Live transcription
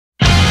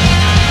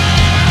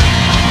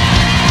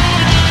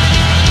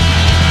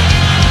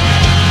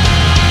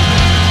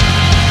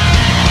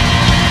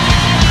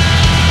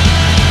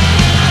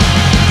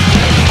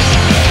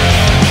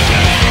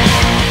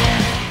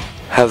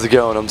How's it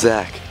going? I'm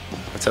Zach.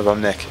 What's up? I'm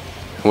Nick.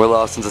 We're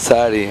Lost in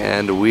Society,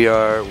 and we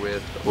are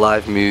with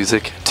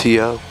livemusicTO.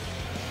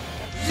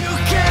 You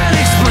can't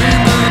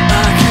explain, but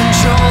I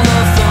control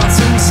the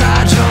thoughts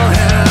inside your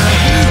head.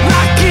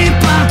 I keep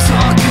on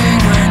talking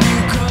when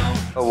you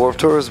go. Warped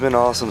Tour has been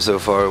awesome so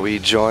far. We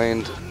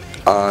joined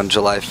on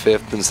July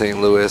 5th in St.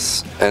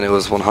 Louis, and it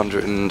was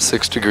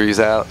 106 degrees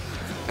out,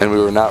 and we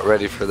were not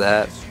ready for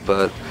that,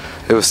 but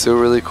it was still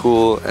really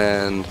cool.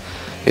 And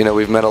you know,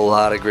 we've met a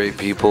lot of great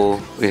people.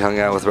 We hung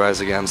out with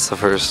Rise Against the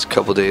first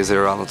couple days they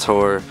were on the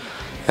tour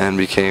and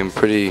became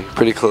pretty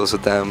close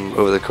with them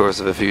over the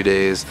course of a few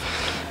days.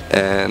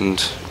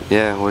 And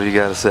yeah, what do you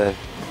got to say?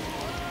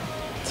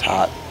 It's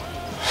hot.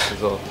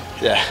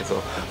 Yeah.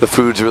 The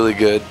food's really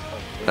good.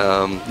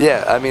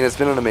 Yeah, I mean, it's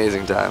been an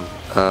amazing time.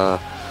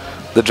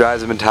 The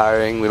drives have been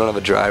tiring. We don't have a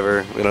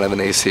driver. We don't have an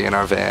AC in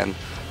our van.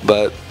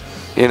 But,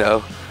 you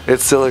know,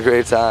 it's still a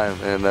great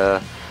time, and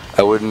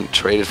I wouldn't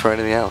trade it for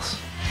anything else.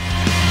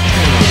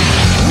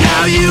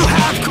 Now you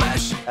have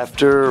questions.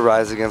 After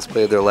Rise Against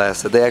played their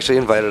last set, they actually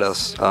invited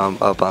us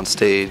up on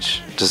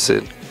stage to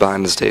sit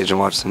behind the stage and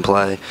watch them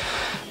play.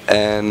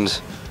 And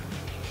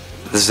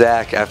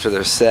Zach, after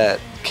their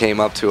set, came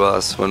up to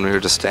us when we were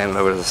just standing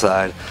over to the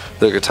side,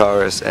 their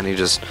guitarist, and he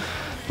just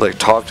like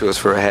talked to us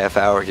for a half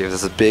hour, gave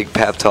us a big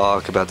pep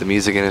talk about the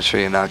music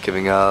industry and not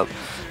giving up,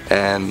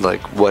 and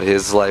like what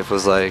his life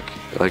was like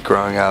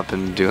growing up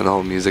and doing the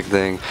whole music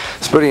thing.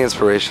 It's pretty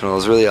inspirational.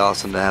 It's really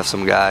awesome to have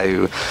some guy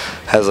who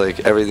has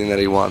like everything that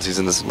he wants. He's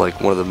in this like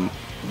one of the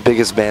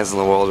biggest bands in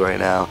the world right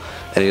now,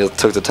 and he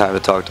took the time to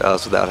talk to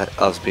us without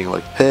us being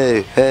like,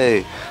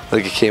 hey,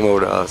 like he came over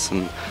to us,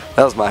 and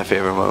that was my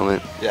favorite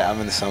moment. Yeah, I'm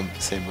in the same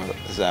boat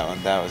as that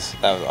one. That was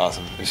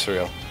awesome. It was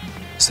surreal.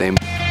 Same.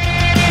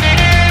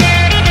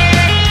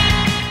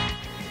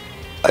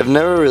 I've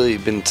never really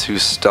been too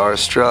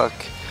starstruck,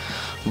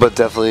 but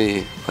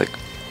definitely like,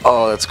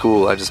 oh, that's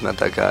cool, I just met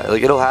that guy.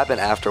 Like, it'll happen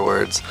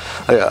afterwards.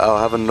 Like, I'll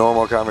have a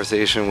normal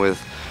conversation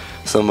with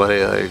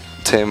somebody like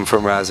Tim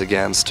from Rise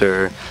Against,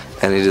 or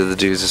any of the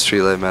dudes of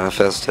Streetlight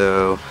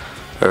Manifesto,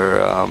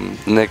 or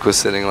Nick was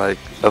sitting like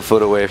a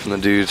foot away from the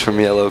dudes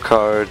from Yellow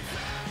Card,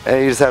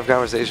 and you just have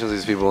conversations with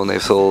these people, and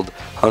they've sold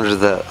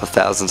hundreds of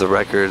thousands of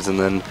records, and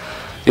then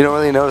you don't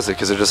really notice it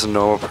because they're just a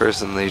normal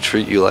person, and they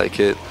treat you like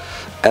it,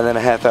 and then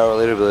a half hour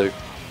later be like,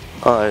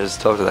 oh, I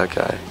just talked to that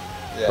guy.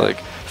 Yeah. Like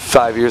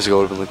 5 years ago,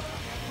 I would have been like,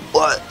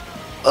 what?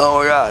 Oh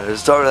my God, I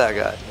just talked to that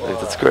guy. Like,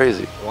 that's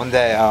crazy. One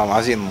day, I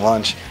was eating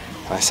lunch,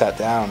 and I sat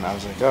down, and I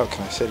was like, oh,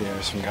 can I sit here?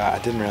 There's some guy. I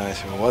didn't realize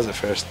who it was at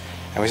first.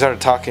 And we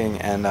started talking,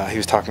 and he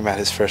was talking about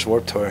his first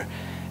Warped Tour.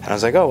 And I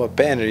was like, oh, what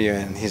band are you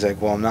in? He's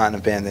like, well, I'm not in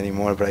a band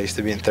anymore, but I used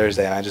to be in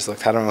Thursday. And I just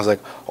looked at him and I was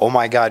like, oh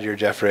my God, you're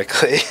Jeff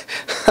Rickley.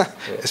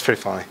 It's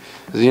pretty funny.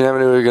 You never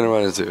knew we were going to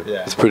run into.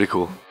 Yeah. It's pretty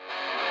cool.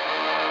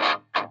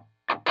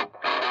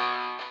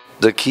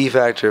 The key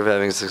factor of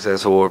having a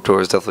successful Warped Tour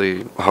is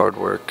definitely hard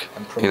work.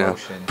 And promotion. You know,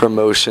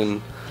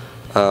 promotion.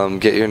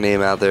 Get your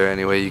name out there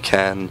any way you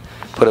can.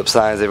 Put up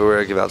signs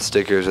everywhere, give out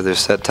stickers of their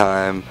set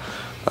time.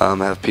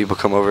 Have people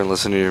come over and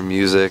listen to your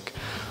music.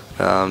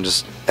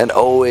 And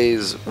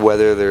always,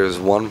 whether there's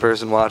one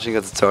person watching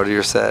at the start of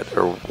your set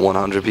or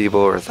 100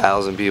 people or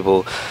 1,000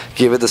 people,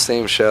 give it the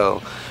same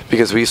show,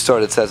 because we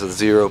started sets with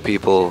 0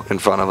 people in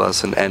front of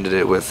us and ended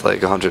it with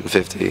like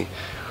 150,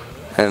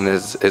 and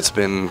it's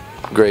been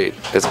great.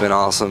 It's been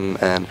awesome.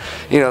 And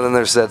you know, then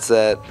there's sets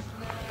that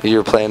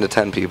you're playing to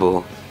 10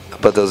 people,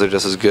 but those are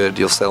just as good.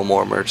 You'll sell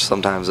more merch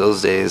sometimes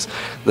those days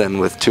than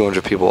with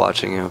 200 people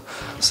watching you.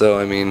 So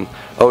I mean,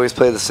 always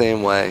play the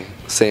same way,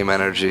 same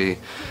energy,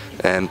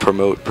 and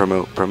promote. There's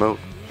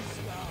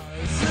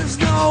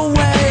no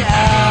way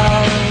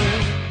out.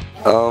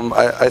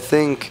 I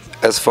think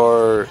as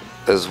far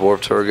as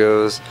Warped Tour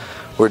goes,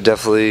 we're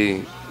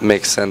definitely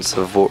make sense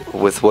of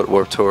with what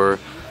Warped Tour,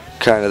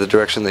 kind of the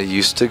direction they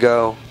used to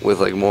go,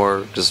 with like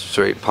more just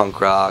straight punk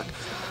rock,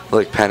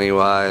 like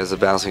Pennywise, the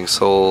Bouncing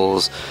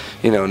Souls,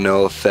 you know,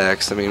 No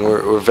Effects. I mean,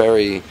 we're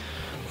very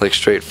like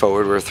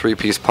straightforward. We're a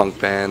 3-piece punk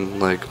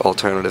band, like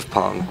alternative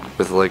punk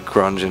with like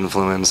grunge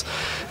influence,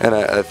 and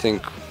I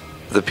think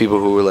the people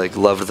who were like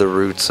loved the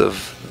roots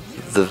of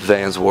the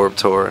Vans Warped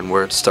Tour and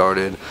where it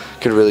started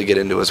could really get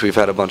into us. We've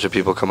had a bunch of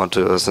people come up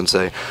to us and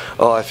say,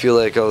 oh, I feel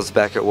like I was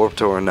back at Warped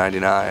Tour in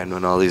 '99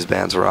 when all these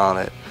bands were on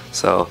it.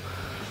 So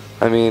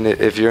I mean,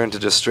 if you're into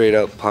just straight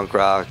up punk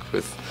rock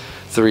with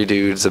 3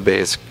 dudes, a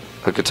bass,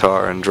 a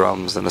guitar, and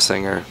drums, and a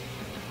singer,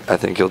 I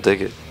think you'll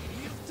dig it.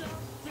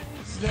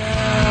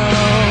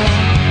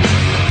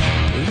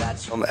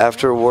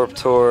 After Warped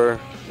Tour,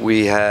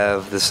 we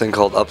have this thing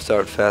called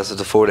Upstart Fest.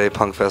 It's a 4-day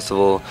punk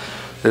festival.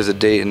 There's a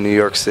date in New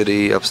York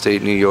City,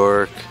 upstate New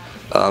York,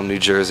 New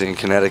Jersey, and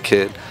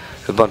Connecticut.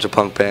 A bunch of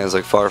punk bands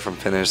like Far From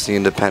Finished, The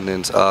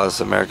Independents,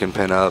 Us, American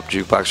Pinup,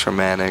 Jukebox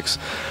Romantics.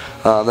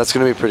 That's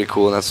going to be pretty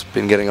cool, and that's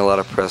been getting a lot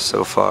of press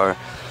so far.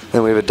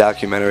 Then we have a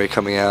documentary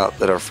coming out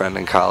that our friend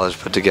in college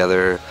put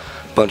together, a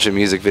bunch of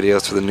music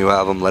videos for the new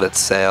album Let It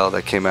Sail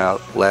that came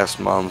out last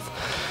month.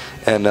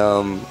 And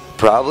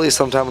probably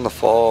sometime in the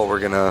fall we're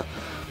going to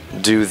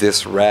do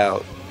this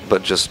route,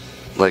 but just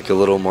like a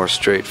little more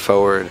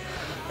straightforward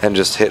and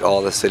just hit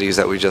all the cities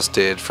that we just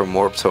did from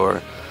Warped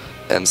Tour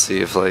and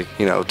see if, like,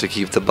 you know, to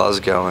keep the buzz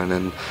going.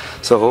 And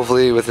so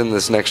hopefully within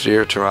this next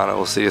year, Toronto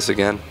will see us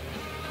again.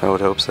 I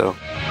would hope so.